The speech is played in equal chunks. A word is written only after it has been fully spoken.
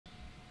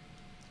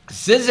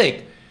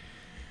Zizek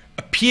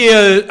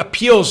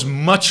appeals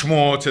much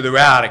more to the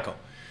radical.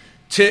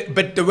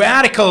 But the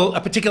radical,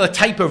 a particular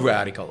type of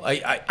radical,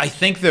 I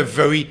think they're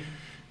the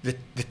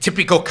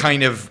typical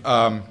kind of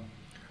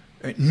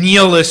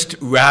nihilist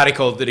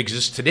radical that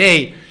exists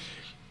today,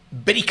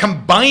 but he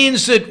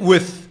combines it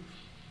with,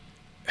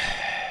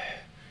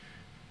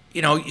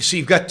 so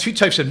you've got two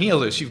types of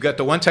nihilists. You've got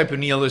the one type of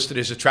nihilist that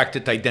is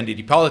attracted to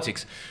identity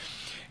politics.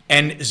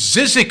 And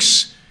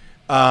Zizek's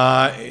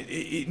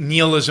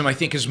nihilism, I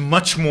think, is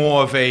much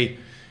more of a,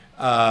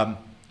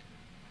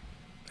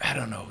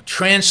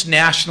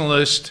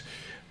 transnationalist,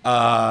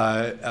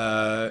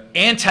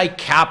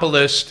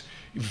 anti-capitalist,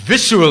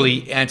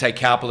 viscerally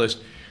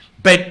anti-capitalist,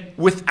 but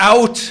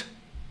without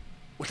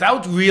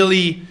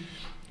really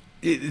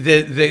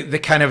the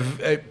kind of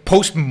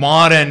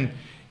postmodern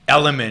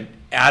element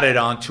added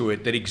onto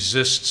it that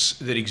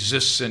exists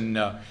in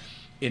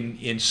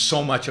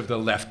so much of the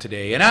left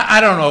today. And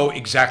I don't know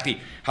exactly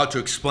how to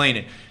explain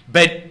it,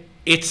 but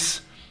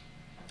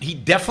he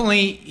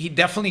definitely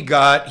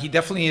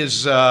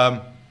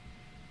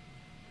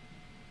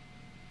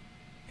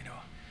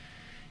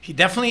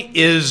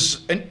is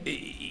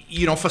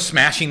for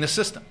smashing the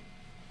system.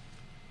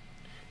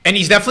 And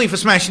he's definitely for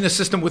smashing the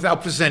system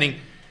without presenting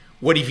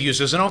what he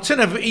views as an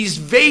alternative. He's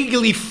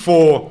vaguely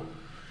for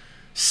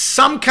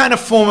some kind of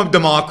form of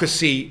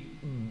democracy,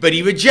 but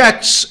he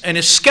rejects and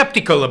is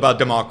skeptical about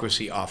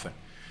democracy often.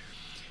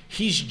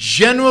 He's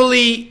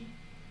generally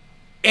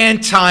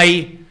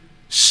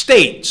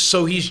anti-state,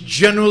 so he's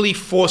generally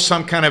for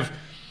some kind of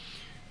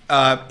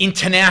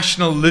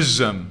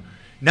internationalism,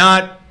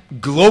 not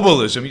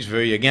globalism. He's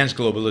very against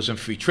globalism,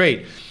 free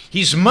trade.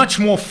 He's much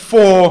more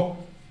for,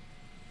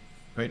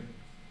 right?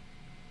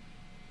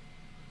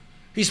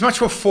 He's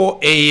much more for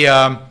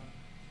a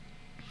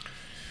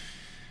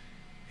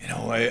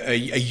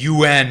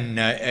UN,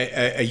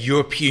 a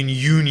European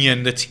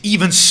Union that's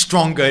even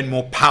stronger and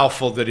more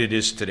powerful than it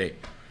is today.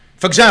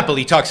 For example,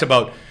 he talks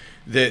about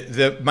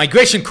the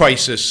migration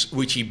crisis,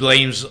 which he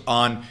blames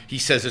on, he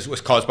says it was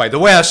caused by the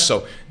West,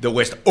 so the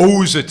West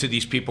owes it to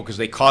these people because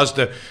they caused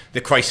the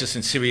crisis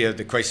in Syria.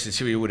 The crisis in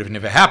Syria would have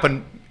never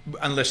happened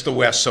unless the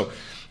West, so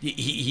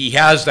he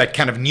has that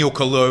kind of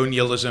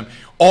neo-colonialism.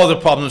 All the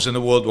problems in the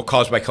world were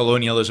caused by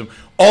colonialism.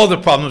 All the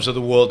problems of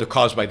the world are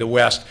caused by the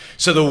West.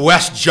 So the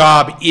West's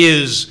job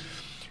is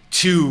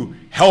to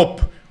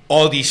help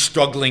all these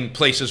struggling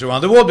places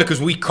around the world because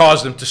we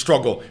caused them to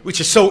struggle,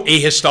 which is so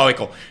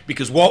ahistorical.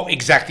 Because what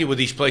exactly were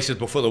these places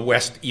before the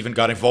West even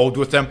got involved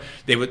with them?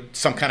 They were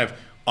some kind of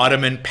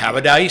Ottoman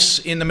paradise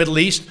in the Middle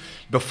East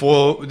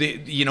before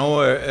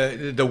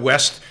the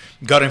West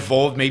got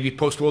involved, maybe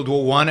post-World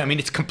War I. I mean,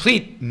 it's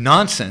complete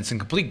nonsense and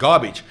complete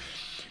garbage.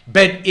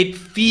 But it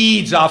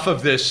feeds off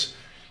of this,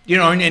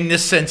 and in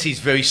this sense, he's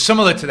very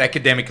similar to the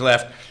academic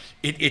left.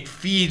 It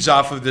feeds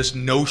off of this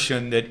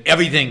notion that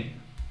everything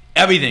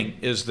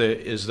is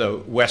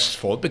the West's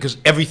fault because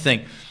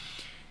everything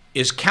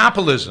is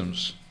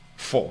capitalism's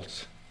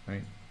fault.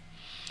 Right?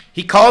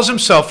 He calls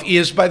himself,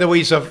 by the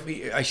way,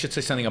 I should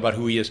say something about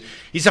who he is.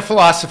 He's a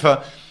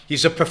philosopher.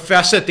 He's a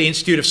professor at the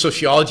Institute of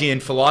Sociology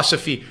and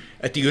Philosophy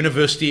at the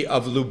University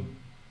of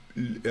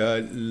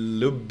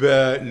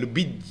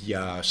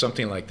Ljubljana,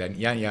 something like that.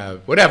 Yeah,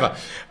 whatever.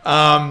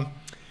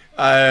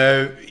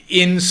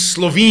 In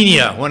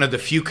Slovenia, one of the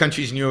few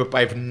countries in Europe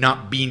I have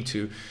not been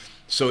to.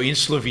 So in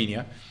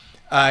Slovenia,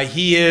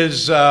 he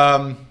has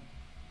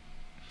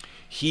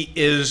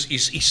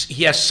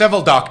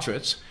several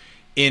doctorates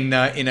in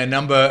a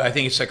number. I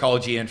think it's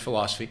psychology and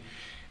philosophy.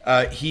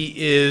 He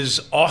is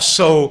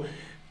also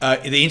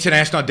the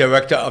international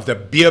director of the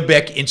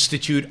Birkbeck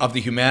Institute of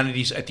the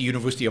Humanities at the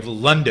University of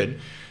London.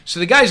 So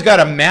the guy's got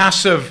a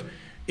massive,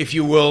 if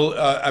you will,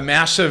 a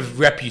massive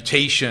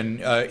reputation,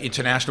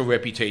 international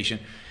reputation.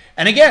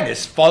 And again,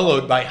 it's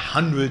followed by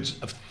hundreds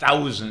of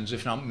thousands,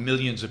 if not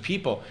millions of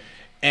people,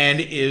 and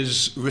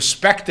is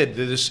respected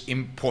as this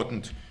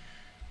important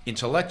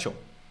intellectual.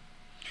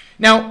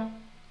 Now,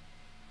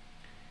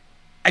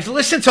 I've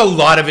listened to a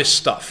lot of his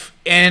stuff,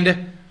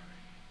 and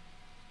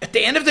at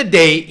the end of the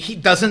day, he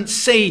doesn't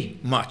say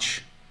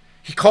much.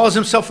 He calls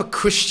himself a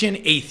Christian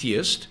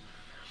atheist,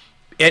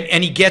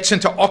 and he gets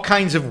into all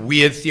kinds of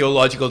weird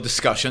theological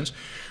discussions,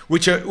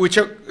 which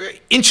are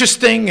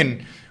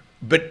interesting,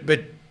 but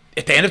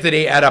at the end of the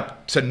day add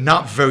up to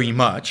not very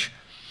much.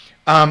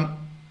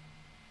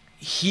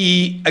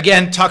 He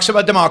again talks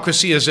about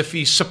democracy as if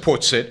he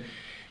supports it,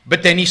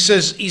 but then he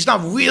says he's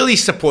not really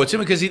supports it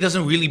because he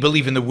doesn't really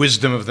believe in the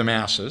wisdom of the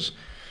masses.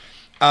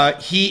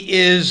 He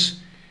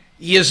is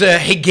a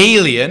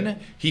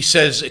Hegelian. He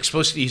says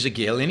explicitly he's a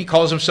Hegelian. He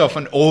calls himself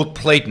an old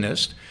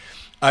Platonist.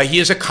 He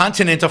is a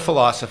continental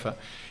philosopher.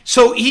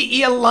 So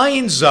he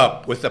aligns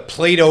up with the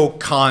Plato,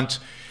 Kant,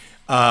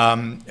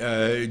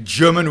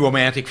 German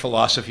Romantic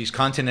philosophies,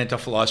 continental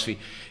philosophy.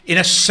 In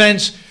a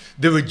sense,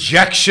 the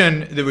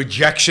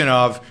rejection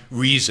of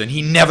reason.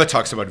 He never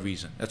talks about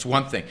reason. That's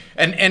one thing.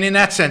 And in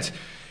that sense,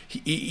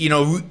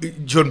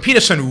 Jordan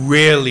Peterson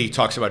rarely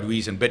talks about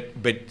reason, but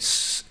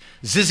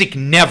Zizek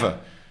never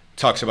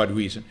talks about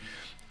reason.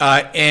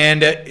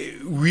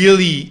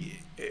 Really,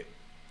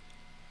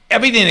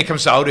 everything that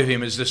comes out of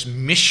him is this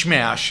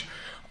mishmash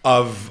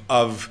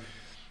of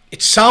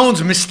it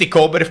sounds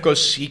mystical, but of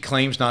course he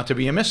claims not to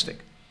be a mystic.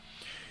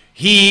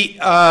 He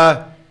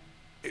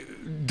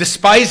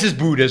despises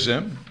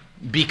Buddhism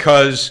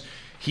because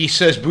he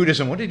says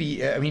Buddhism, what did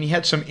he, I mean, he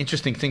had some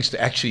interesting things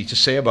to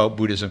say about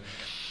Buddhism.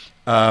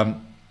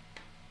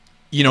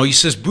 You know, he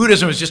says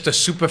Buddhism is just a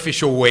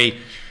superficial way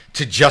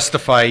to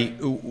justify,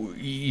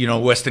 you know,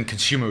 Western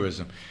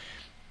consumerism.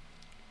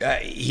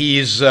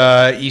 He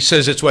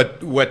says it's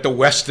what the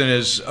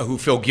Westerners who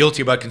feel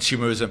guilty about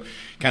consumerism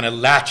kind of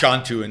latch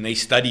onto, and they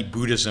study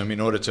Buddhism in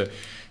order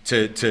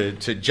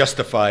to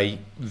justify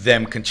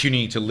them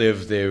continuing to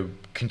live their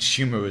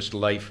consumerist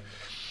life.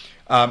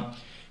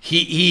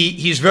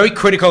 He's very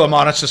critical of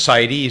modern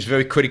society. He's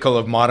very critical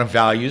of modern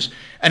values,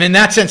 and in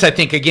that sense, I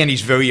think again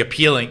he's very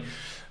appealing.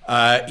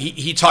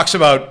 He talks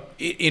about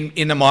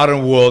in the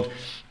modern world,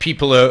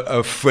 people are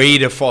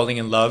afraid of falling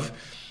in love.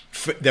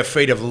 They're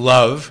afraid of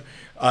love.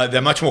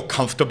 They're much more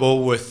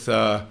comfortable with,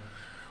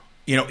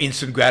 you know,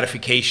 instant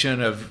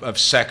gratification of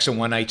sex and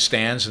one-night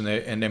stands,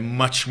 and they're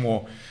much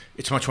more.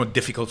 It's much more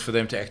difficult for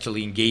them to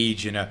actually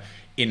engage in a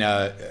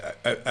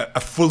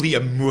fully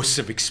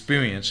immersive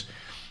experience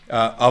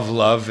of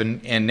love,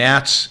 and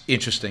that's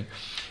interesting.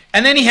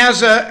 And then he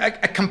has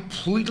a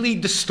completely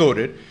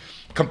distorted,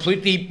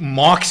 completely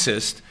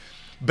Marxist,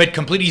 but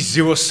completely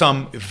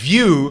zero-sum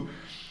view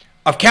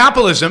of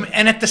capitalism,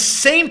 and at the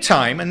same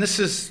time, and this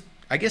is,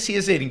 I guess he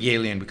is a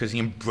Hegelian because he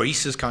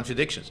embraces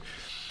contradictions.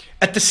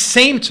 At the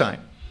same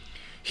time,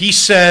 he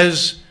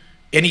says,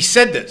 and he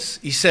said this,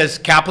 he says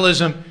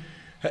capitalism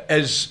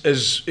has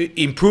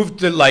improved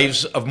the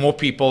lives of more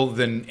people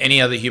than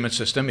any other human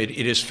system. It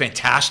is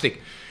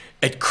fantastic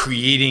at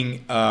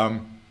creating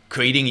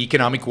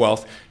economic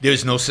wealth. There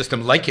is no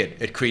system like it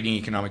at creating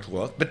economic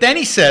wealth. But then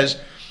he says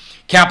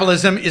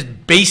capitalism is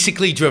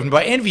basically driven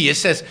by envy. He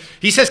says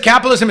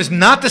capitalism is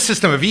not the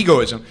system of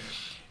egoism,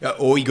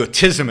 or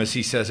egotism as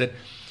he says it.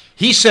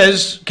 He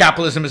says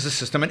capitalism is a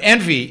system of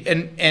envy,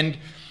 and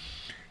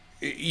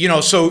you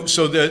know, so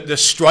the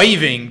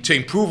striving to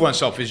improve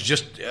oneself is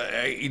just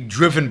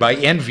driven by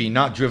envy,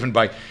 not driven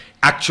by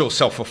actual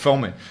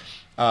self-fulfillment.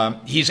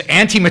 He's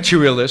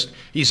anti-materialist.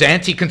 He's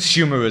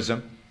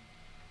anti-consumerism.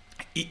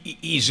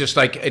 He's just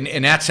like,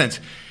 in that sense,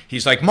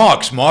 he's like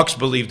Marx. Marx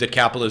believed that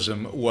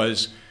capitalism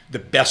was the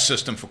best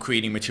system for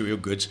creating material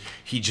goods.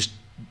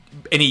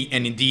 And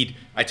indeed,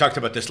 I talked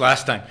about this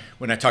last time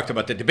when I talked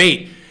about the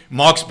debate.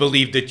 Marx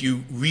believed that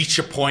you reach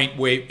a point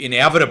where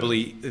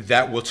inevitably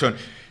that will turn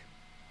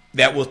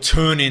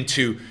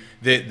into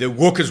the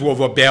workers will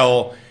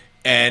rebel,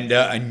 and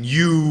a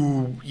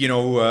new, you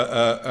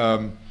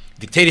know,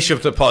 dictatorship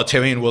of the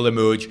proletarian will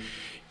emerge,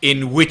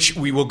 in which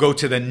we will go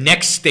to the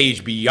next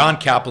stage beyond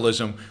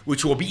capitalism,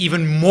 which will be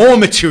even more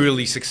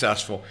materially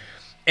successful.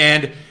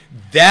 And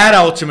that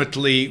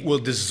ultimately will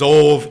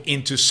dissolve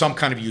into some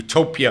kind of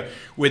utopia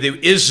where there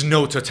is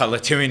no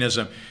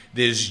totalitarianism.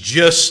 There's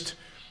just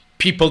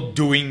people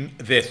doing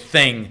their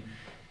thing,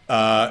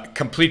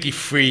 completely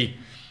free,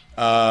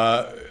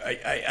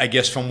 I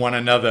guess, from one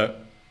another,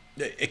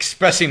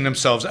 expressing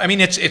themselves. I mean,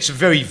 it's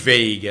very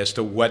vague as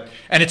to what,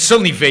 and it's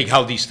certainly vague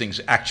how these things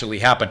actually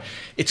happen.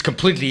 It's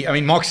completely, I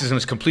mean, Marxism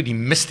is completely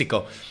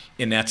mystical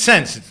in that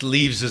sense. It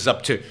leaves us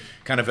up to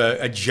kind of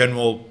a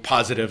general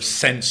positive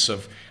sense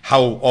of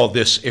how all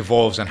this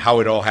evolves and how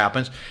it all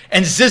happens.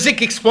 And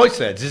Zizek exploits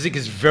that. Zizek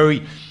is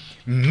very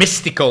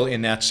mystical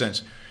in that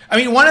sense. I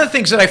mean, one of the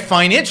things that I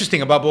find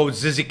interesting about both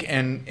Zizek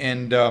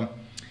and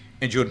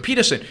Jordan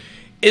Peterson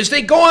is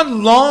they go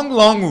on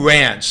long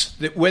rants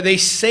where they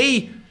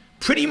say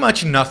pretty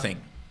much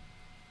nothing.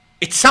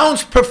 It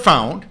sounds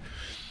profound,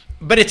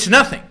 but it's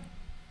nothing.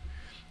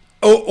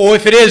 Or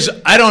if it is,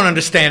 I don't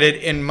understand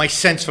it, and my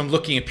sense from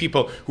looking at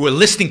people who are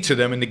listening to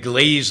them and the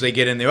glaze they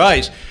get in their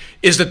eyes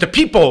is that the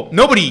people,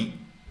 nobody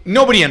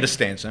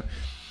understands them.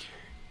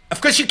 Of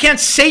course, you can't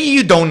say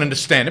you don't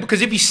understand them,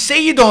 because if you say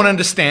you don't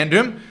understand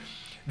them,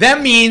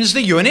 that means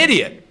that you're an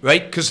idiot,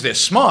 right? Because they're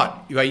smart,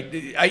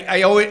 right?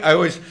 I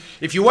always,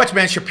 if you watch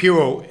Ben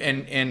Shapiro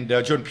and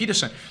Jordan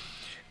Peterson,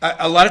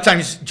 a lot of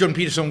times Jordan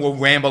Peterson will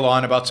ramble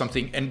on about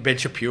something and Ben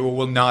Shapiro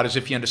will nod as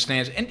if he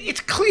understands. And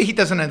it's clear he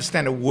doesn't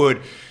understand a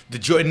word.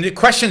 And the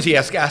questions he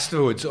asks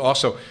afterwards are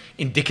also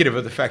indicative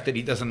of the fact that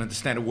he doesn't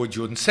understand a word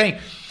Jordan's saying.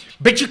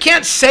 But you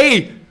can't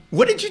say,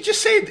 what did you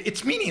just say?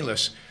 It's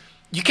meaningless.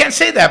 You can't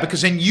say that,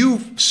 because then you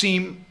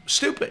seem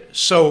stupid.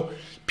 So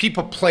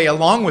people play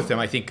along with them.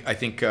 I think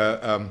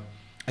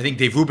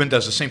Dave Rubin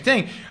does the same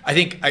thing.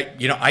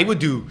 I would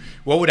do,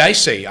 what would I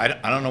say?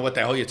 I don't know what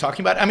the hell you're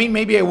talking about. I mean,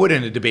 maybe I would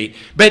in a debate,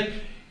 but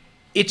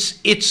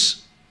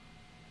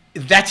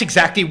that's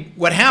exactly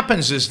what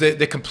happens. Is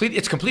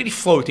it's completely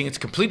floating. It's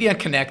completely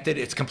unconnected.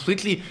 It's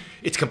complete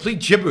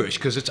gibberish,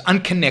 because it's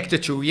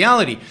unconnected to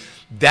reality.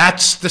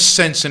 That's the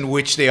sense in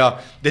which they're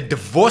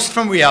divorced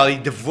from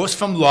reality, divorced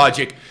from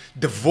logic,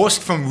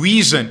 divorced from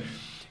reason.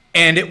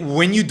 And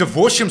when you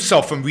divorce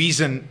yourself from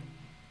reason,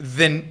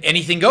 then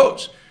anything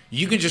goes.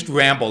 You can just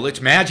ramble.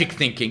 It's magic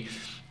thinking.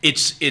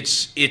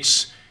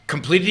 It's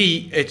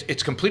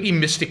completely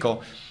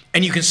mystical,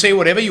 and you can say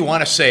whatever you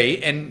want to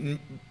say, and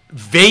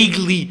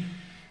vaguely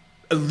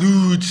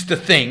alludes to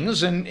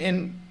things, and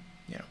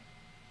you know.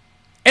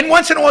 And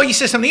once in a while you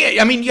say something.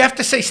 I mean, you have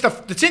to say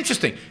stuff that's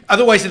interesting,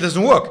 otherwise it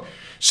doesn't work.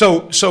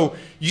 So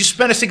you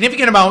spend a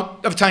significant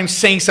amount of time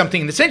saying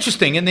something that's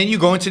interesting, and then you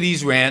go into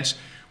these rants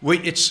where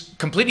it's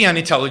completely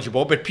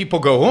unintelligible, but people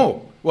go,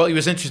 oh, well, he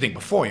was interesting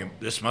before him.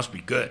 This must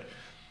be good.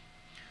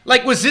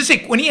 Like with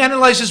Zizek, when he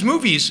analyzes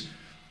movies,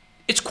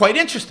 it's quite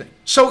interesting.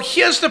 So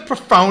here's the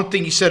profound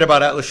thing he said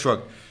about Atlas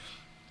Shrugged,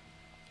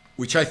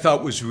 which I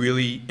thought was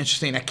really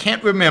interesting. I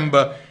can't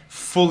remember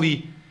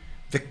fully,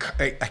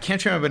 I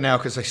can't remember now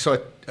because I saw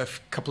it a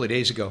couple of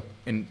days ago,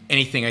 and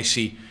anything I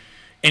see,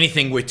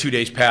 anything where 2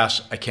 days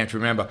pass, I can't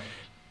remember.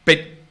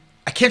 But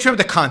I can't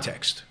remember the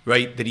context,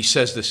 right, that he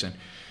says this in.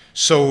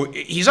 So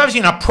he's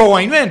obviously not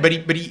pro-Ayn Rand, but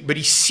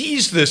he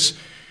sees this.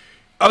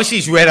 Obviously,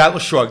 he's read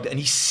Atlas Shrugged, and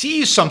he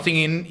sees something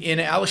in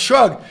Atlas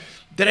Shrugged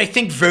that I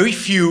think very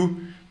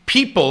few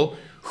people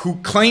who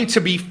claim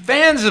to be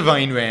fans of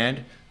Ayn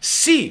Rand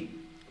see.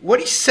 What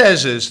he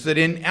says is that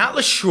in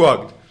Atlas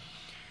Shrugged,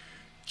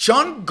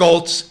 John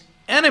Galt's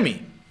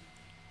enemy,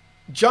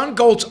 John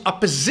Galt's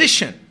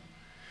opposition,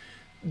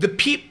 the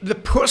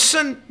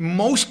person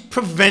most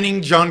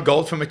preventing John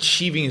Galt from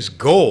achieving his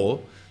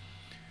goal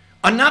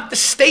are not the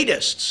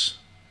statists.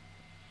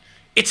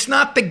 It's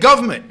not the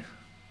government.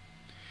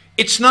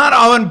 It's not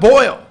Alan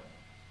Boyle.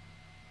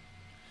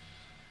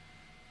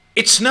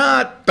 It's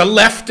not the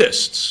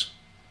leftists.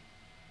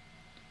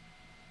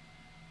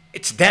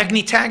 It's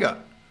Dagny Taggart.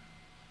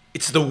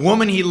 It's the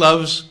woman he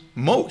loves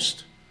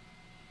most.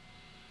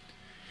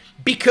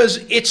 Because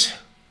it's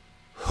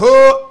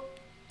her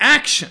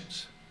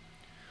actions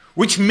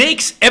which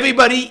makes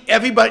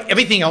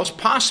everything else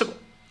possible.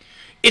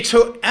 It's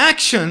her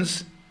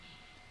actions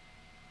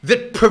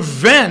that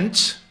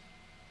prevent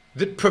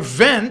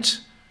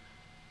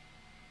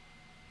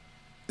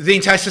the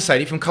entire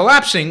society from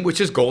collapsing,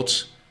 which is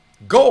Galt's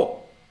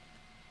goal,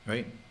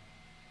 right?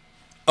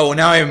 Oh,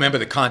 now I remember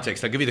the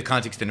context. I'll give you the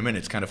context in a minute.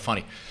 It's kind of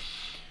funny.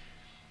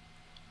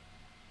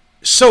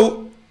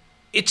 So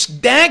it's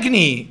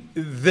Dagny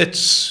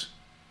that's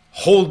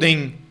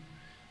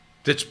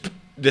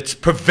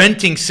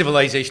preventing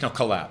civilizational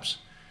collapse.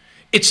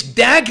 It's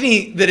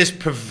Dagny that is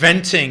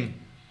preventing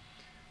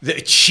the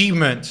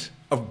achievement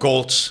of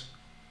Galt's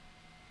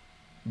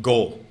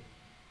goal,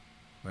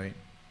 right?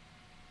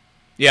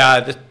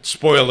 Yeah, the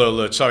spoiler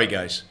alert. Sorry,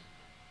 guys.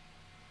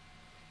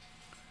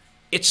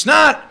 It's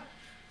not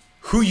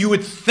who you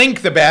would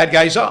think the bad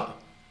guys are,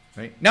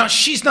 right? Now,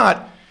 she's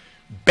not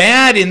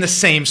bad in the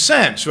same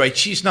sense, right?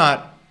 She's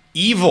not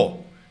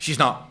evil. She's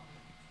not,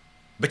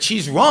 but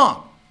she's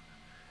wrong.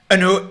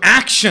 And her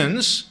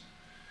actions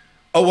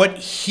are what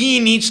he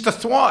needs to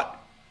thwart.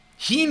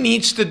 He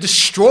needs to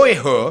destroy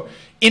her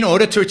in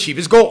order to achieve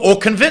his goal or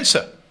convince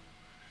her.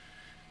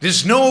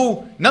 There's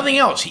nothing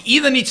else. He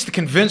either needs to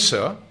convince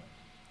her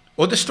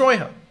or destroy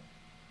her.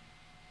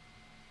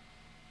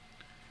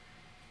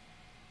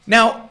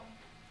 Now,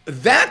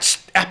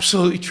 that's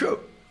absolutely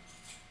true.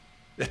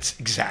 That's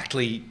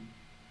exactly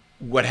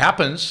what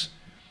happens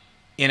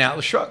in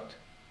Atlas Shrugged.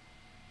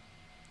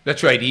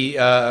 That's right.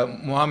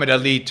 Muhammad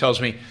Ali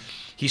tells me,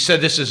 he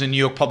said this is a New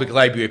York Public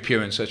Library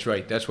appearance. That's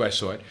right. That's where I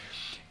saw it.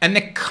 And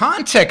the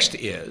context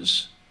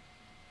is,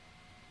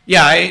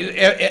 yeah,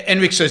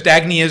 Enric says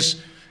Dagny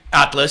is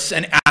Atlas,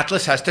 and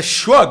Atlas has to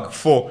shrug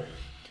for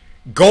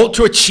Galt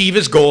to achieve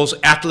his goals.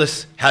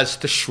 Atlas has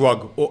to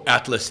shrug, or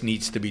Atlas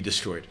needs to be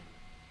destroyed.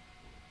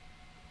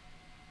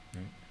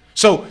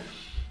 So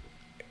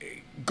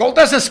Galt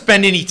doesn't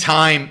spend any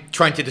time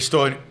trying to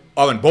destroy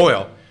Alan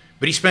Boyle,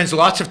 but he spends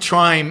lots of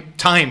time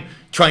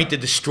trying to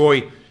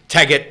destroy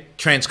Taggart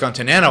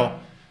Transcontinental,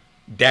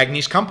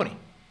 Dagny's company,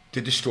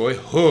 to destroy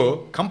her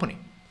company.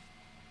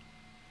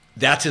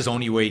 That's his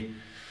only way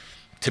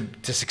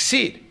to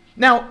succeed.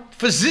 Now,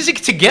 for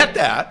Zizek to get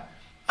that,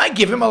 I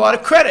give him a lot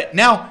of credit.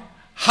 Now,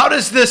 how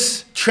does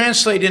this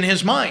translate in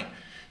his mind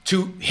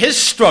to his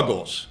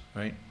struggles,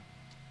 right?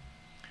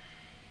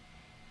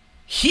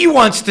 He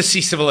wants to see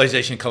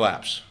civilization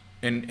collapse,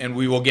 and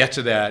we will get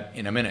to that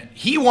in a minute.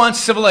 He wants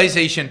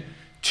civilization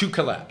to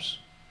collapse.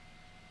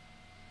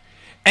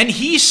 And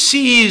he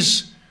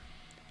sees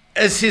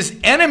as his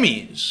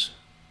enemies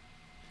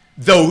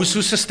those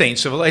who sustain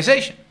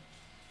civilization.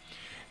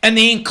 And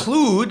they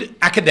include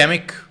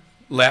academic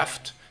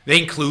left. They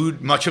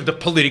include much of the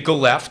political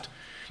left,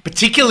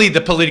 particularly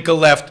the political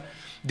left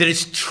that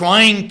is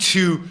trying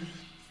to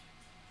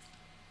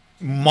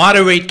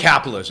moderate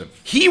capitalism.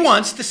 He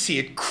wants to see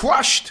it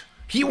crushed.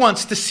 He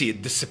wants to see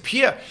it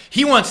disappear.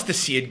 He wants to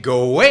see it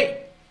go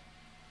away.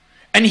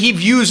 And he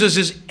views as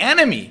his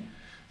enemy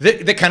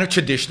the kind of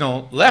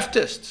traditional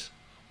leftists,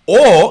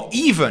 or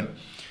even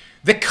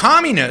the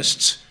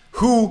communists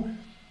who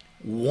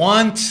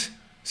want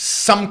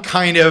some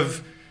kind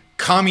of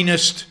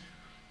communist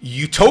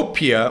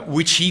utopia,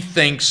 which he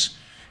thinks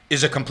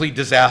is a complete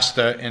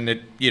disaster, and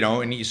that, you know,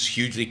 and he's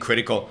hugely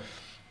critical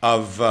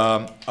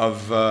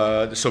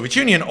the Soviet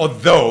Union.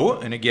 Although,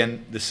 and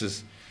again, this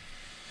is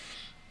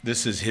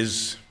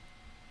his.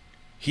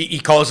 He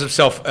calls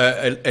himself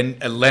a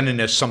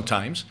Leninist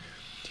sometimes.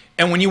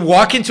 And when you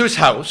walk into his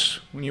house,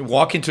 when you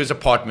walk into his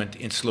apartment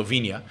in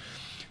Slovenia,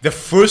 the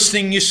first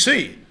thing you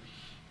see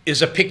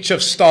is a picture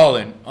of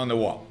Stalin on the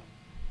wall.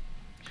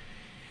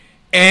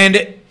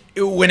 And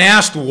when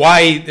asked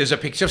why there's a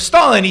picture of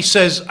Stalin, he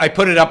says, I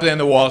put it up there on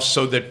the wall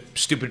so that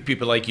stupid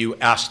people like you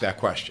ask that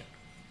question.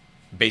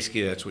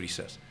 Basically, that's what he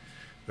says,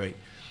 right?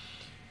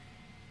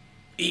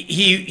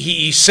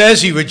 He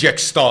says he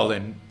rejects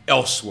Stalin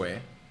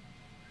elsewhere,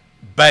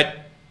 but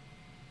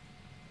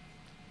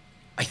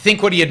I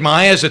think what he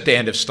admires at the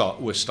end of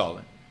with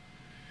Stalin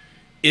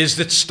is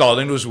that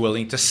Stalin was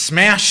willing to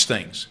smash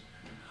things.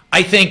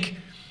 I think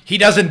he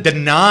doesn't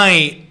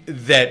deny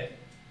that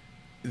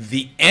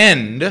the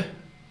end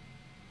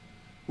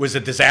was a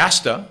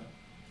disaster.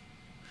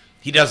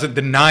 He doesn't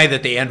deny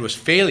that the end was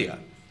failure.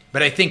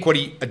 But I think what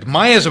he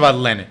admires about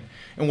Lenin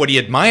and what he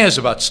admires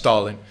about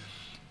Stalin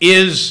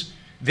is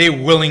their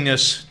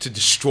willingness to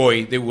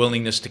destroy, their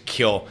willingness to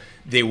kill,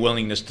 their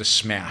willingness to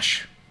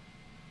smash.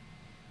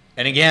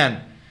 And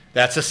again,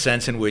 that's a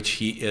sense in which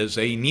he is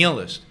a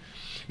nihilist.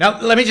 Now,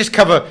 let me just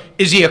cover,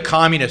 is he a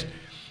communist?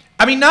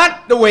 I mean,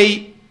 not the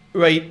way,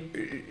 right?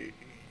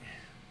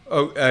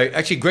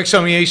 Actually, Greg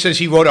Somier says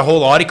he wrote a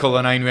whole article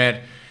on Ayn Rand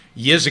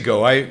years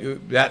ago.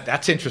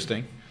 That's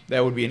interesting.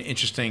 That would be an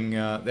interesting.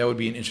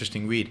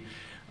 Read,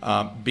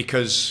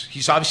 because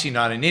he's obviously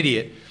not an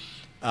idiot.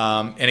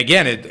 And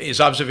again, his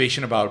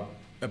observation about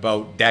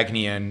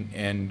Dagny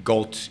and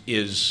Galt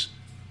is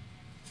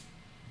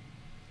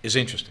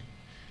interesting.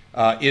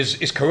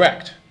 Is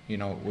correct. You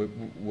know,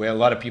 where a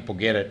lot of people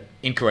get it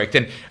incorrect,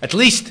 and at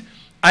least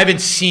I haven't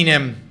seen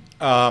him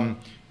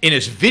in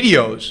his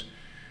videos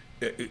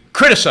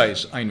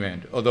criticize Ayn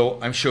Rand,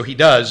 although I'm sure he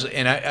does.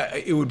 And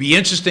it would be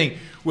interesting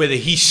whether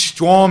he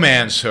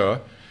strawmans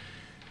her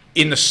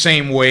in the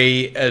same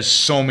way as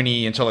so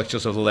many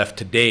intellectuals of the left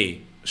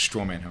today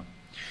strawman her.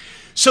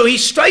 So he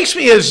strikes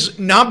me as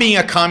not being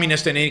a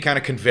communist in any kind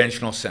of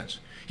conventional sense.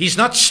 He's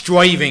not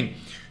striving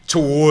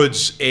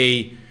towards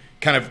a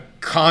kind of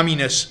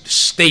communist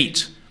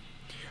state.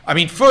 I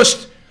mean,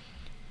 first,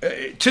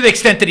 to the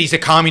extent that he's a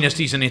communist,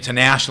 he's an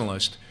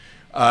internationalist,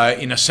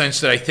 in a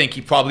sense that I think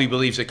he probably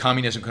believes that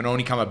communism can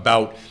only come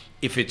about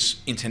if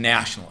it's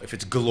international, if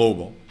it's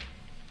global.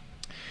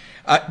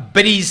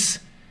 But he's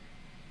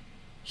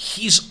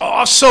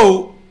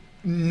also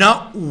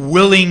not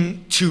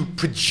willing to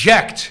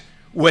project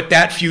what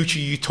that future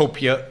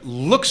utopia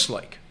looks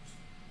like.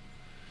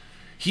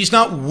 He's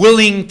not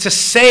willing to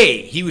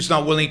say, he was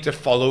not willing to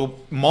follow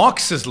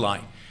Marx's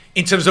line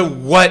in terms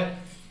of what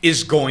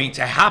is going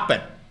to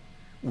happen.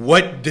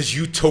 What does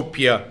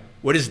utopia,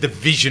 what is the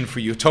vision for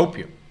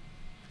utopia?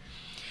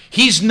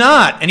 He's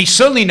not, and he's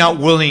certainly not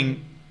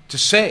willing to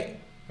say,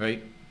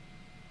 right?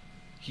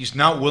 He's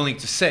not willing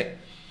to say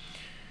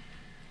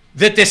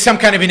that there's some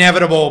kind of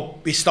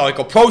inevitable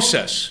historical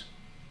process,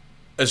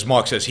 as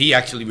Marx says. He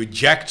actually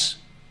rejects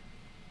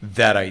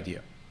that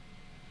idea.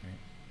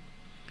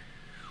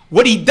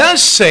 What he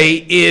does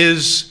say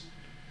is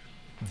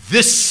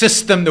this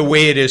system, the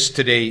way it is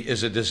today,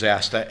 is a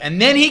disaster.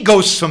 And then he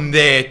goes from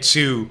there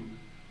to,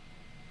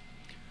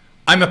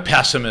 I'm a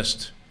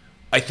pessimist.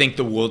 I think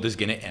the world is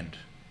going to end.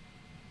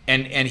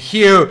 And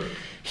here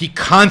he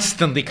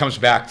constantly comes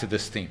back to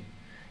this theme.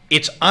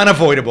 It's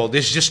unavoidable.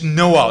 There's just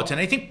no out.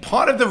 And I think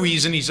part of the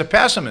reason he's a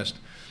pessimist,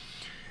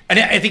 and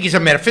I think he's a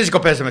metaphysical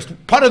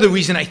pessimist, part of the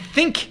reason I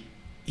think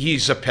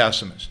he's a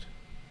pessimist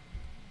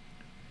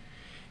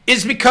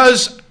is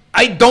because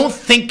I don't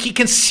think he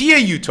can see a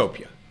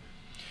utopia.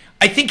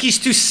 I think he's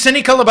too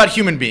cynical about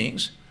human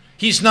beings.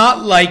 He's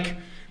not like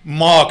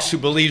Marx, who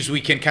believes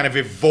we can kind of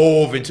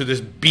evolve into this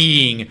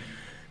being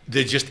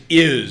that just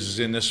is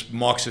in this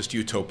Marxist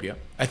utopia.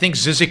 I think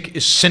Zizek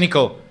is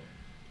cynical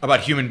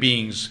about human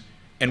beings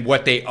and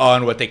what they are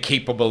and what they're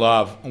capable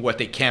of and what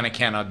they can and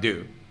cannot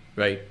do,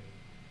 right?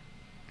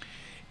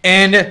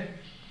 And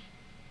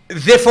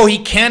therefore, he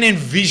can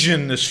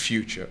envision this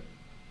future.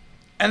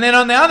 And then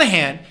on the other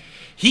hand,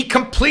 he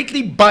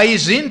completely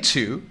buys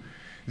into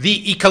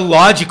the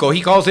ecological,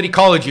 he calls it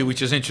ecology,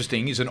 which is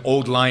interesting. He's an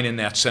old line in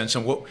that sense.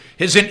 And what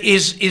his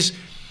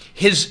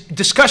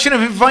discussion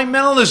of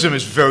environmentalism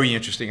is very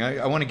interesting.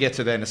 I want to get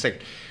to that in a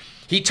second.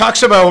 He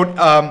talks about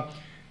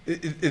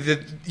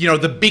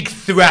the big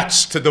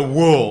threats to the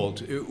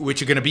world,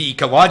 which are going to be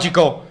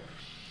ecological,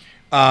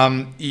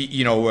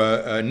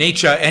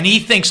 nature, and he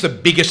thinks the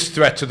biggest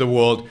threat to the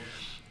world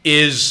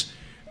is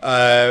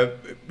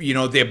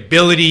the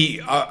ability,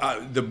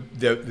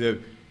 the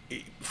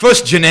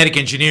first genetic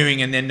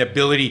engineering, and then the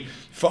ability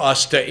for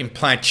us to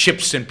implant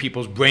chips in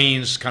people's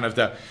brains. Kind of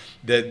the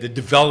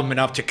development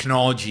of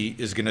technology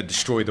is going to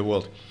destroy the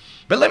world.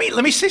 But let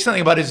me say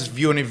something about his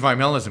view on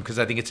environmentalism, because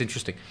I think it's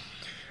interesting.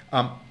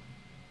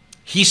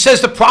 He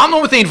says the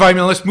problem with the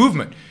environmentalist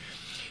movement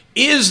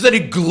is that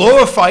it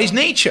glorifies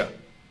nature.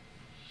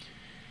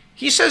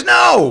 He says,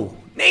 no,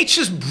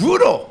 nature's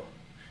brutal.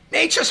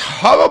 Nature's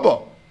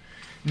horrible.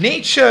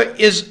 nature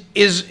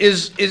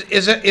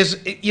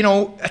you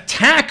know,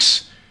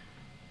 attacks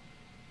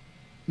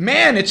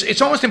man.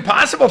 It's almost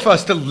impossible for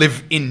us to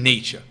live in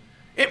nature.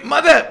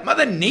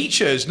 Mother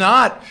Nature is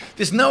not.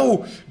 There's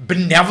no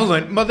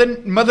benevolent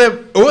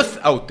Mother Earth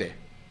out there.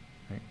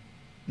 Right?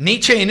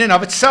 Nature, in and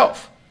of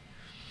itself,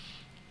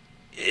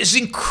 is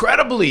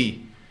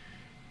incredibly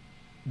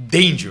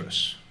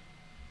dangerous,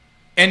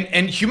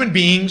 and human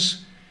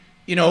beings,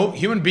 you know,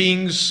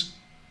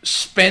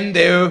 spend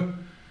their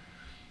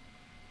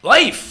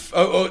life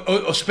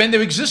or spend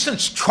their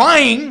existence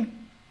trying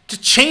to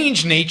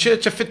change nature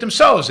to fit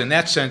themselves. In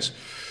that sense,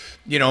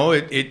 you know,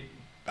 I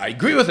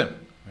agree with him.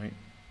 Right?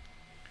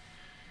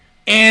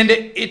 And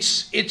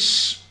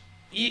it's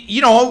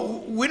you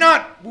know,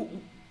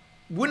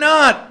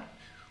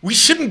 we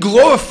shouldn't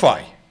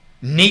glorify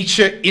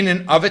nature in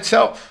and of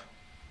itself.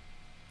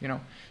 You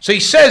know, so he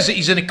says that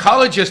he's an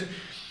ecologist,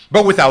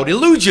 but without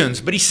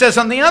illusions. But he says,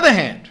 on the other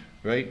hand,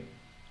 right,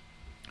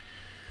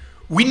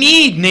 we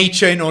need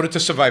nature in order to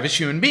survive as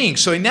human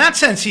beings. So in that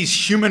sense,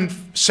 he's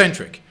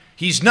human-centric.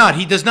 He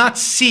does not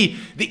see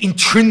the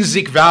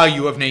intrinsic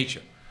value of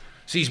nature.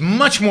 So he's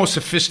much more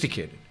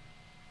sophisticated.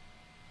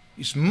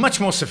 He's much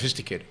more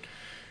sophisticated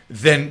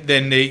than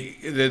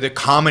the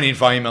common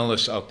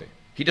environmentalists out there.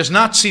 He does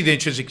not see the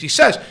intrinsic. He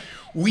says,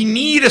 we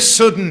need a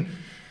certain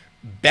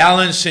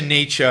balance in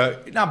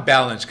nature. Not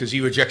balance, because he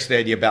rejects the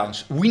idea of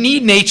balance. We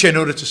need nature in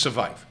order to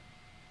survive.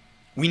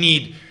 We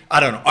need, I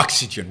don't know,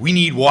 oxygen. We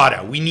need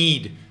water. We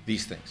need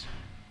these things.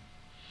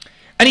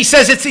 And he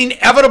says it's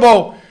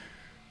inevitable,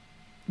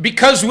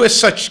 because we're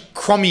such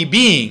crummy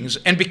beings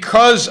and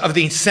because of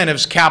the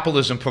incentives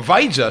capitalism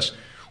provides us,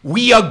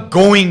 we are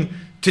going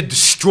to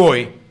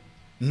destroy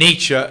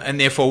nature, and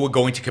therefore we're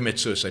going to commit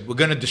suicide. We're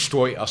going to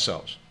destroy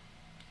ourselves.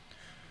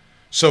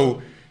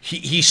 So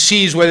he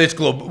sees, whether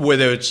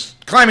it's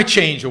climate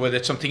change or whether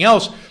it's something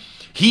else,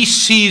 he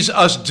sees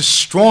us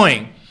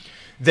destroying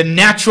the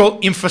natural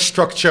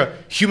infrastructure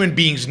human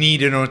beings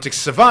need in order to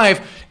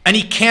survive, and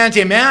he can't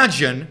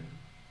imagine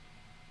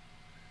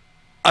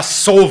us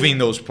solving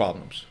those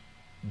problems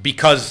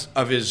because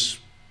of his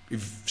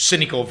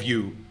cynical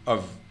view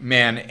of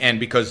man and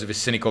because of his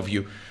cynical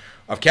view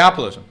of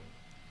capitalism.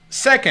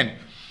 Second,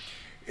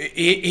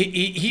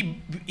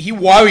 he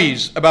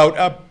worries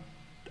about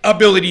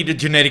ability to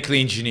genetically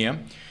engineer.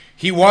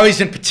 He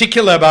worries in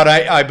particular about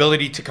our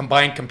ability to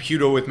combine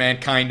computer with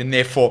mankind, and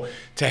therefore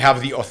to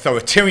have the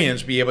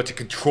authoritarians be able to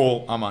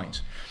control our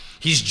minds.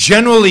 He's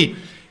generally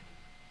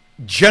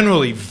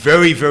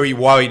very, very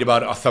worried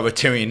about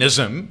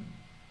authoritarianism,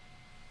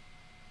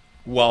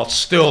 while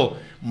still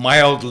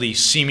mildly,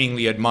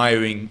 seemingly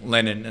admiring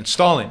Lenin and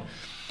Stalin,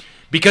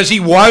 because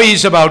he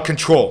worries about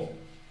control.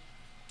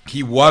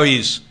 He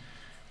worries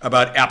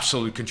about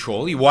absolute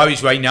control. He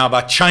worries right now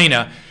about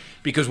China,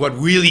 because what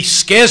really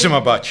scares him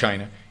about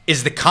China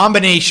is the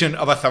combination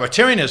of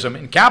authoritarianism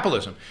and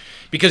capitalism,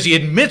 because he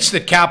admits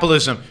that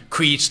capitalism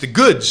creates the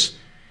goods,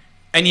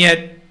 and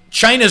yet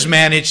China's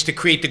managed to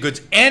create the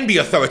goods and be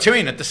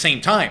authoritarian at the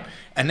same time.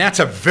 And that's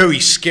a very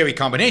scary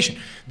combination.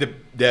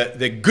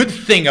 The good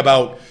thing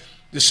about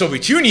the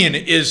Soviet Union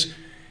is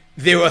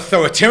their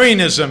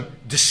authoritarianism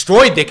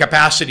destroyed their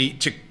capacity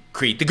to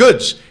create the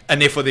goods,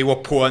 and therefore they were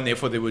poor, and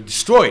therefore they were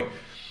destroyed.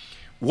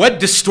 What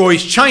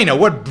destroys China?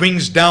 What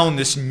brings down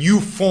this new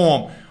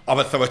form of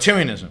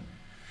authoritarianism?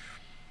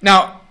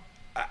 Now,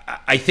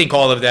 I think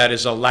all of that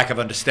is a lack of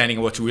understanding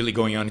of what's really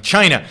going on in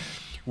China,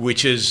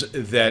 which is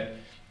that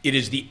it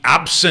is the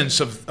absence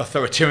of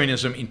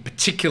authoritarianism in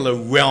particular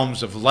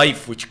realms of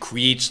life which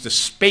creates the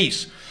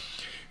space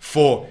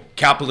for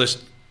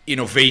capitalist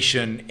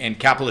innovation and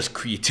capitalist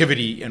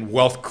creativity and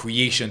wealth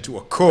creation to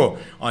occur,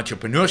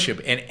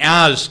 entrepreneurship. And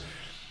as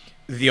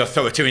the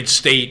authoritarian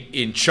state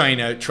in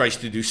China tries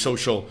to do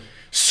social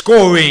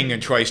scoring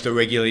and tries to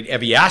regulate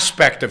every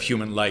aspect of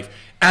human life,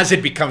 as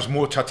it becomes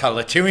more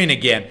totalitarian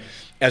again,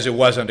 as it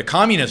was under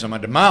communism,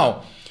 under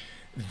Mao,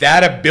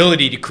 that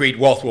ability to create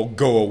wealth will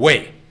go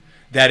away.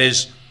 That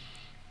is,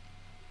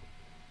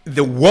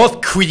 the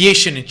wealth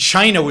creation in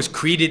China was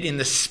created in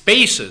the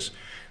spaces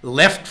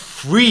left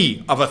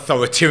free of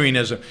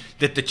authoritarianism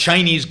that the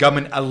Chinese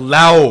government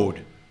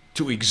allowed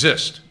to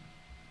exist.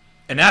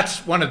 And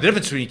that's one of the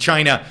differences between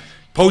China,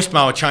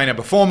 post-Mao China,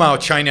 before Mao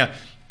China,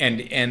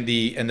 and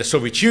the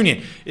Soviet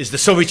Union, is the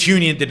Soviet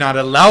Union did not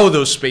allow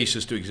those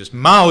spaces to exist.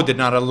 Mao did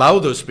not allow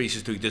those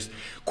spaces to exist.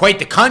 Quite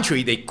the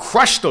contrary, they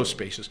crushed those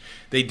spaces.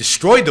 They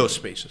destroyed those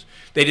spaces.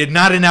 They did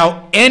not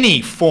allow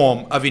any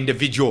form of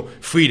individual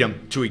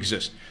freedom to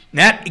exist.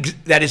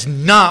 That is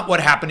not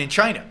what happened in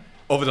China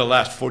over the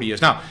last 40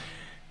 years. Now,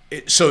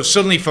 so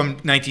suddenly from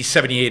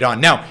 1978 on.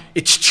 Now,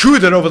 it's true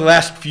that over the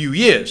last few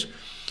years,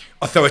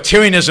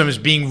 authoritarianism is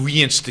being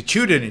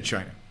reinstituted in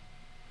China.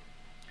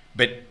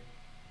 But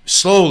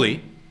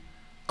slowly,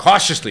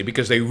 cautiously,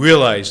 because they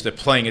realize they're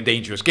playing a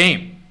dangerous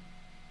game.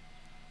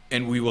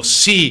 And we will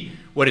see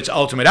what its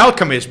ultimate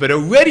outcome is. But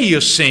already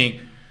you're seeing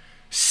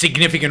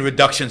significant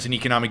reductions in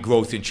economic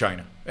growth in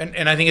China.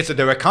 And I think it's a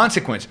direct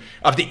consequence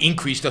of the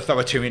increased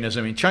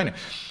authoritarianism in China.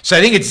 So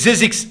I think it's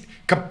Zizek's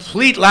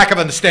complete lack of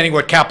understanding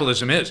what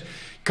capitalism is,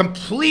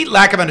 complete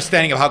lack of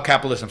understanding of how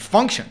capitalism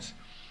functions,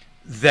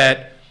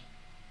 that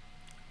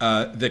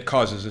that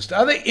causes this. The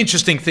other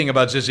interesting thing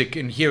about Zizek,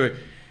 and here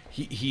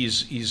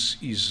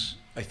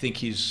I think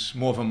he's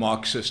more of a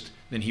Marxist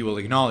than he will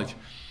acknowledge,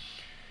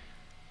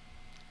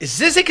 is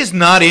Zizek is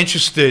not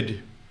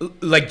interested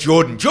like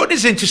Jordan. Jordan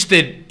is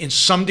interested in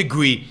some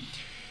degree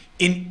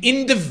in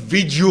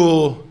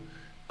individual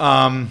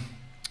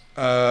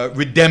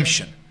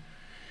redemption,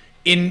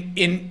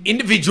 in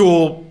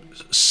individual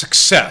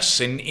success,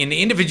 in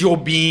individual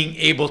being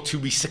able to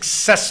be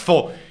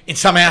successful in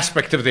some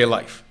aspect of their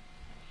life.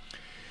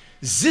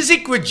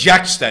 Zizek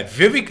rejects that.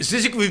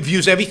 Zizek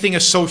views everything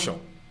as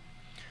social.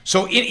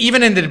 So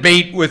even in the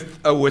debate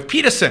with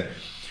Peterson,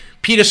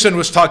 Peterson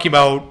was talking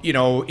about, you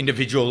know,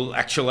 individual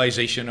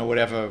actualization or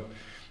whatever.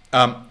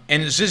 And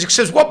Zizek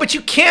says, well, but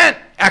you can't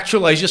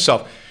actualize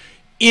yourself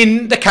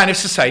in the kind of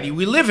society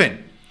we live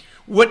in.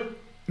 What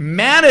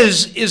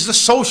matters is the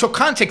social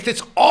context.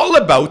 It's all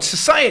about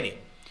society.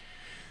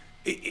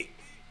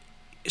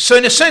 So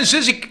in a sense,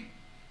 Zizek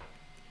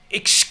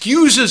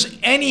excuses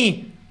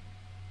any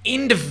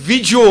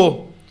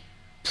individual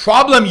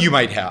problem you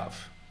might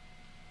have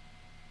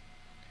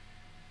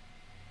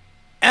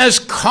as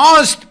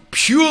caused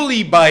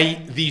purely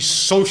by these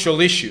social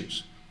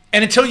issues.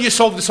 And until you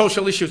solve the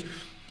social issues,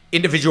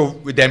 individual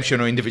redemption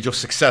or individual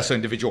success or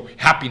individual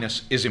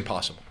happiness is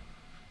impossible.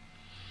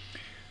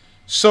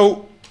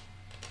 So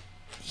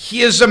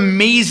he is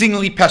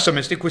amazingly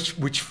pessimistic,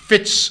 which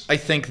fits, I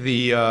think,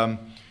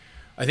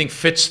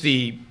 fits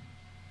the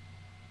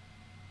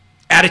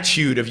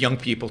attitude of young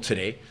people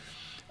today.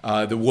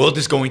 The world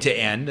is going to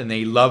end, and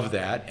they love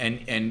that.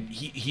 And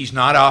he's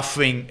not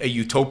offering a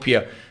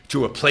utopia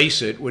to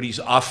replace it. What he's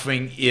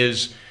offering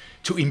is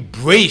to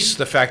embrace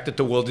the fact that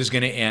the world is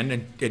going to end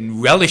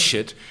and relish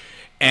it,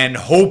 and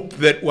hope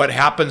that what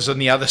happens on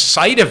the other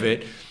side of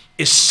it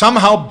is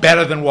somehow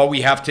better than what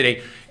we have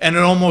today. And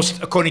it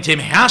almost, according to him,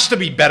 has to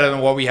be better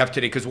than what we have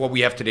today, because what we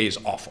have today is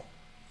awful.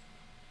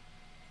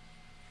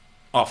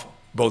 Awful,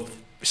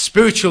 both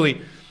spiritually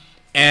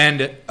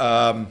and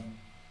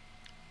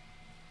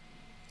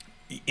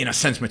in a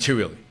sense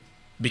materially,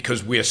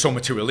 because we are so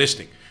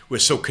materialistic. We're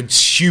so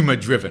consumer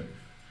driven.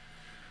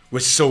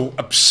 We're so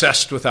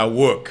obsessed with our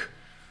work.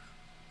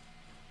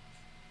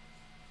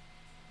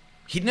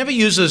 He never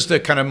uses the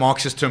kind of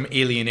Marxist term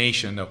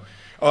alienation, though.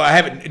 Oh,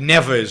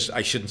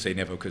 I shouldn't say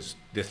never, because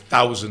there are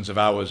thousands of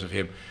hours of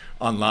him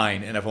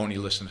online, and I've only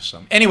listened to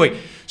some. Anyway,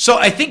 so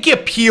I think he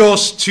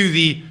appeals to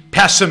the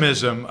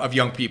pessimism of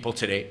young people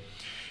today.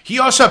 He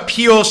also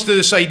appeals to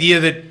this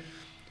idea that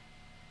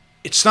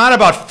it's not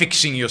about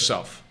fixing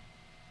yourself.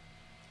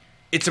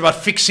 It's about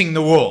fixing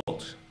the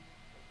world.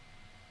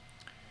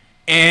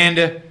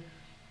 And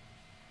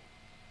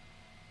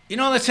you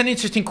know, that's an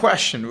interesting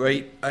question,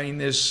 right? I mean,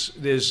 there's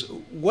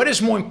what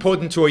is more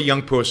important to a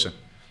young person?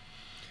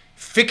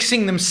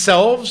 Fixing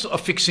themselves or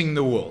fixing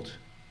the world,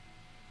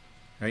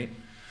 right?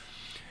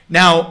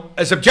 Now,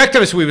 as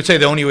objectivists, we would say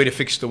the only way to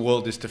fix the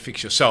world is to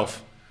fix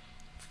yourself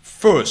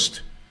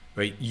first,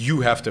 right?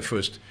 You have to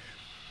first.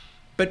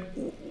 But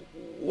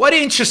what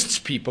interests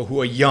people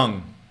who are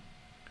young?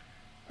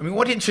 I mean,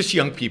 what interests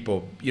young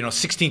people, you know,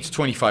 16 to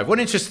 25? What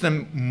interests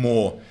them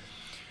more?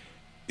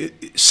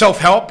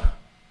 Self-help?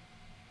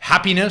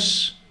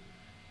 Happiness?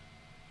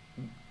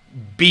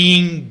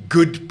 Being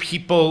good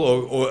people,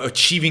 or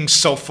achieving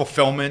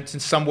self-fulfillment in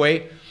some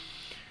way?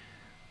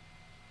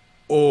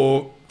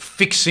 Or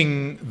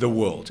fixing the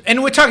world? And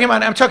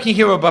I'm talking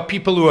here about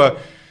people who are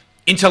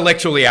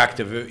intellectually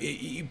active,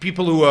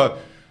 people who are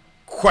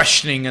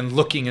questioning and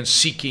looking and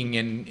seeking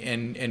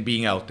and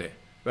being out there,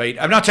 right?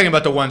 I'm not talking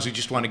about the ones who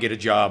just want to get a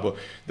job, or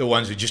the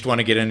ones who just want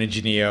to get an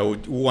engineer, or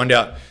who want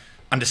to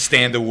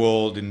understand the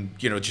world and,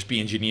 you know, just be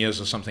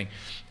engineers or something.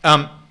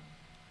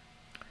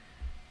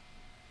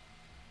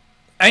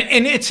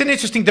 And it's an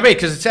interesting debate,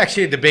 because it's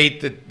actually a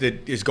debate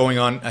that is going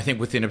on, I think,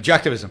 within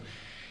objectivism.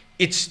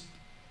 It's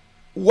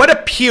what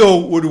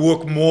appeal would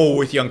work more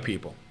with young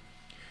people?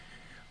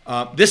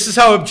 This is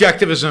how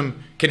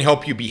objectivism can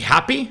help you be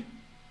happy,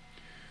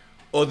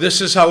 or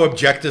this is how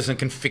objectivism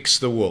can fix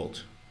the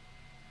world.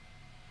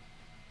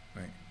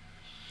 Right.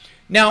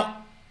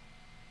 Now,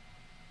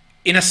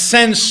 in a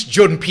sense,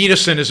 Jordan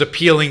Peterson is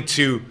appealing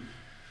to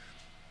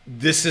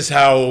this is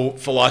how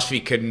philosophy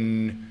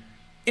can,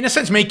 in a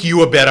sense, make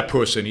you a better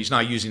person. He's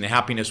not using the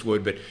happiness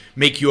word, but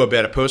make you a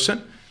better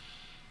person.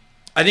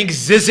 I think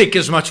Zizek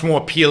is much more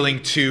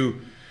appealing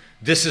to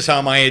this is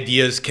how my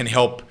ideas can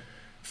help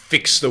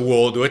fix the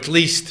world, or at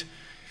least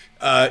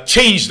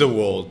change the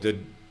world,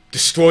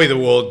 destroy the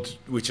world,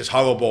 which is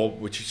horrible,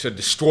 which he said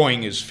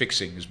destroying is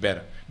fixing, is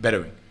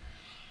bettering.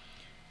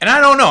 And I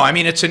don't know. I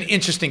mean, it's an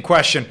interesting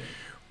question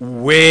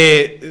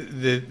where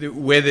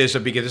there's a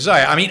bigger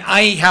desire. I mean,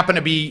 I happen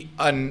to be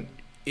in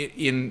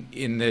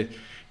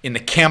the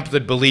camp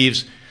that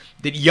believes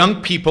that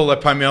young people are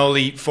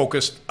primarily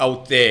focused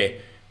out there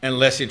and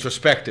less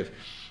introspective.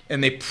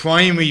 and their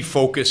primary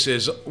focus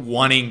is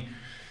wanting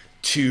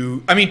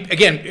to, I mean,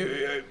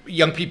 again,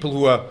 young people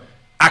who are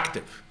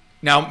active.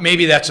 Now,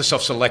 maybe that's a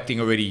self-selecting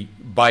already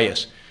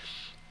bias.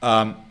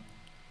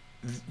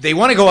 They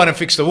want to go out and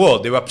fix the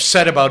world. They're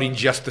upset about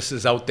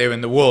injustices out there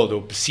in the world,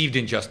 or perceived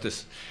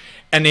injustice.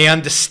 And they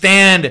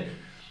understand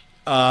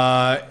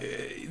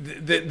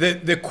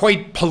they're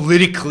quite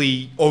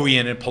politically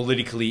oriented,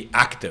 politically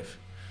active.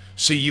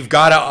 So you've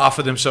got to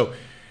offer them. So,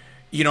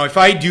 you know, if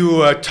I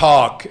do a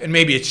talk, and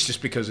maybe it's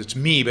just because it's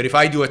me, but if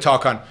I do a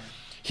talk on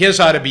here's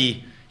how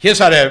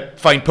to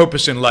find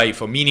purpose in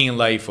life or meaning in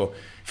life, or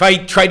if I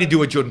try to do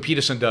what Jordan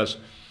Peterson does,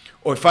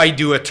 or if I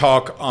do a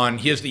talk on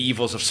here's the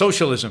evils of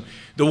socialism,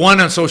 the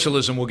one on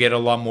socialism will get a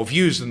lot more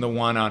views than the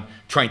one on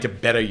trying to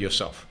better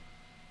yourself.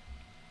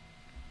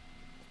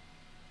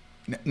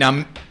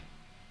 Now,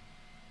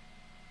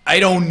 I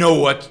don't know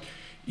what,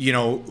 you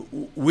know,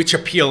 which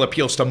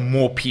appeals to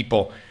more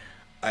people.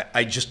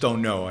 I just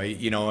don't know.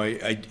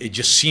 It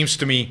just seems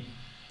to me,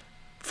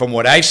 from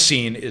what I've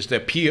seen, is the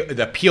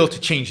appeal to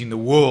changing the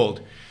world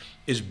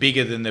is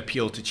bigger than the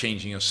appeal to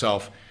changing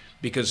yourself.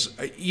 Because,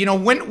 you know,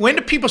 when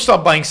do people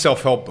start buying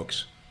self-help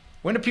books?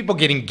 When do people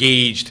get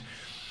engaged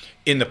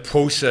in the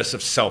process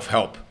of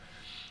self-help,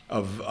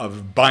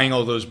 of buying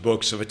all those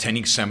books, of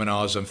attending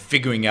seminars, of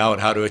figuring out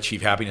how to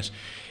achieve happiness?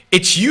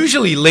 It's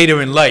usually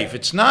later in life.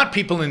 It's not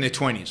people in their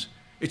 20s.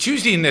 It's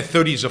usually in their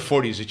 30s or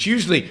 40s. It's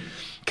usually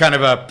kind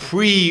of a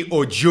pre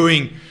or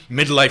during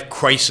midlife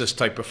crisis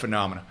type of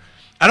phenomena.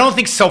 I don't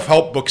think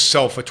self-help books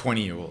sell for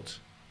 20-year-olds.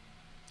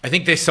 I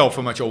think they sell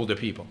for much older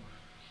people.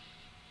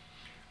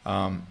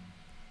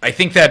 I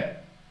think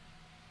that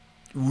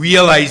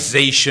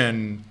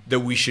realization that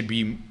we should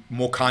be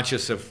more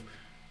conscious of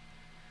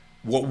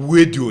what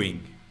we're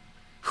doing,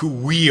 who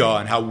we are,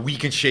 and how we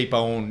can shape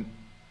our own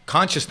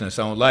consciousness,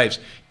 our own lives,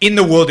 in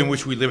the world in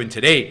which we live in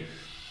today,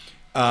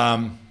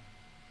 that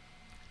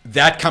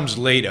comes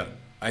later.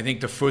 I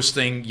think the first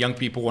thing young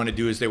people want to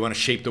do is they want to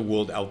shape the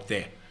world out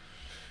there.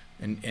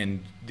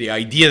 And the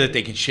idea that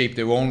they can shape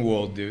their own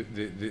world,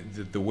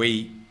 the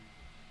way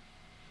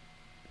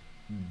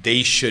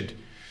they should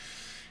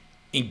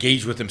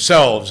engage with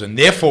themselves and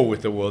therefore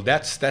with the world,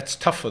 that's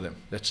tough for them.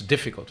 That's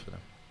difficult for them.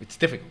 It's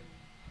difficult.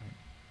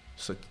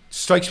 So it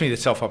strikes me that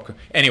self-help.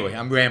 Anyway,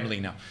 I'm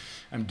rambling now.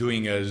 I'm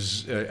doing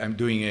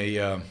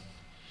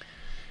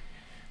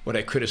what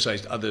I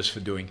criticized others for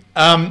doing.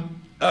 All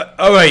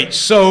right,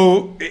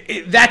 so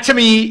that to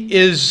me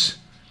is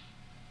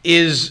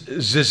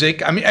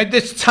Zizek. I mean,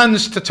 there's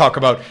tons to talk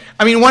about.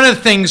 I mean, one of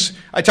the things,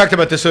 I talked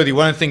about this earlier,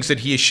 one of the things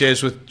that he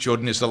shares with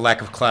Jordan is the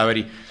lack of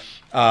clarity.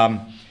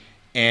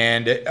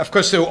 And of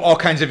course, there are all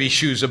kinds of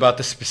issues about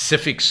the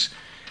specifics,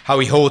 how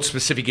he holds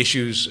specific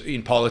issues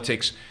in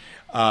politics,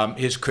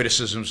 his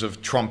criticisms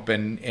of Trump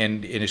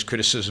and his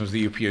criticisms of the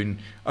European,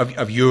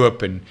 of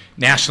Europe and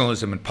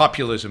nationalism and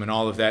populism and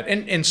all of that.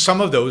 And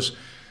some of those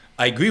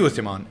I agree with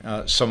him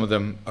on. Some of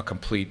them are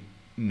complete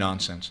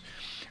nonsense.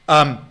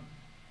 I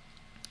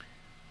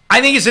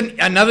think it's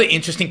another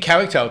interesting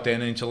character out there in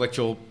the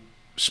intellectual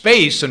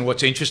space. And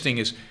what's interesting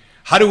is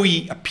how do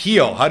we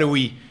appeal? How do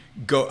we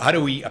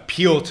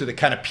appeal to the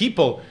kind of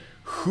people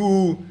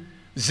who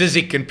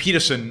Zizek and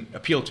Peterson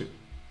appeal to?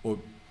 Or,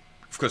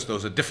 of course,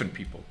 those are different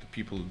people. The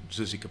people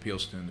Zizek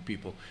appeals to and the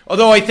people.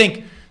 Although I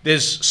think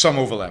there's some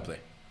overlap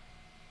there.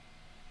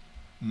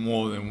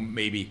 More than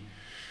maybe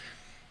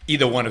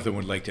either one of them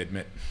would like to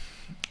admit.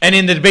 And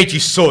in the debate, you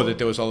saw that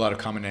there was a lot of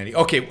commonality.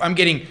 Okay, I'm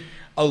getting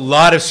a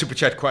lot of super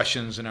chat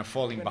questions, and I'm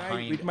falling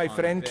behind. With my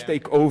friends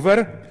take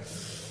over,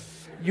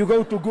 you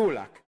go to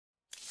Gulag.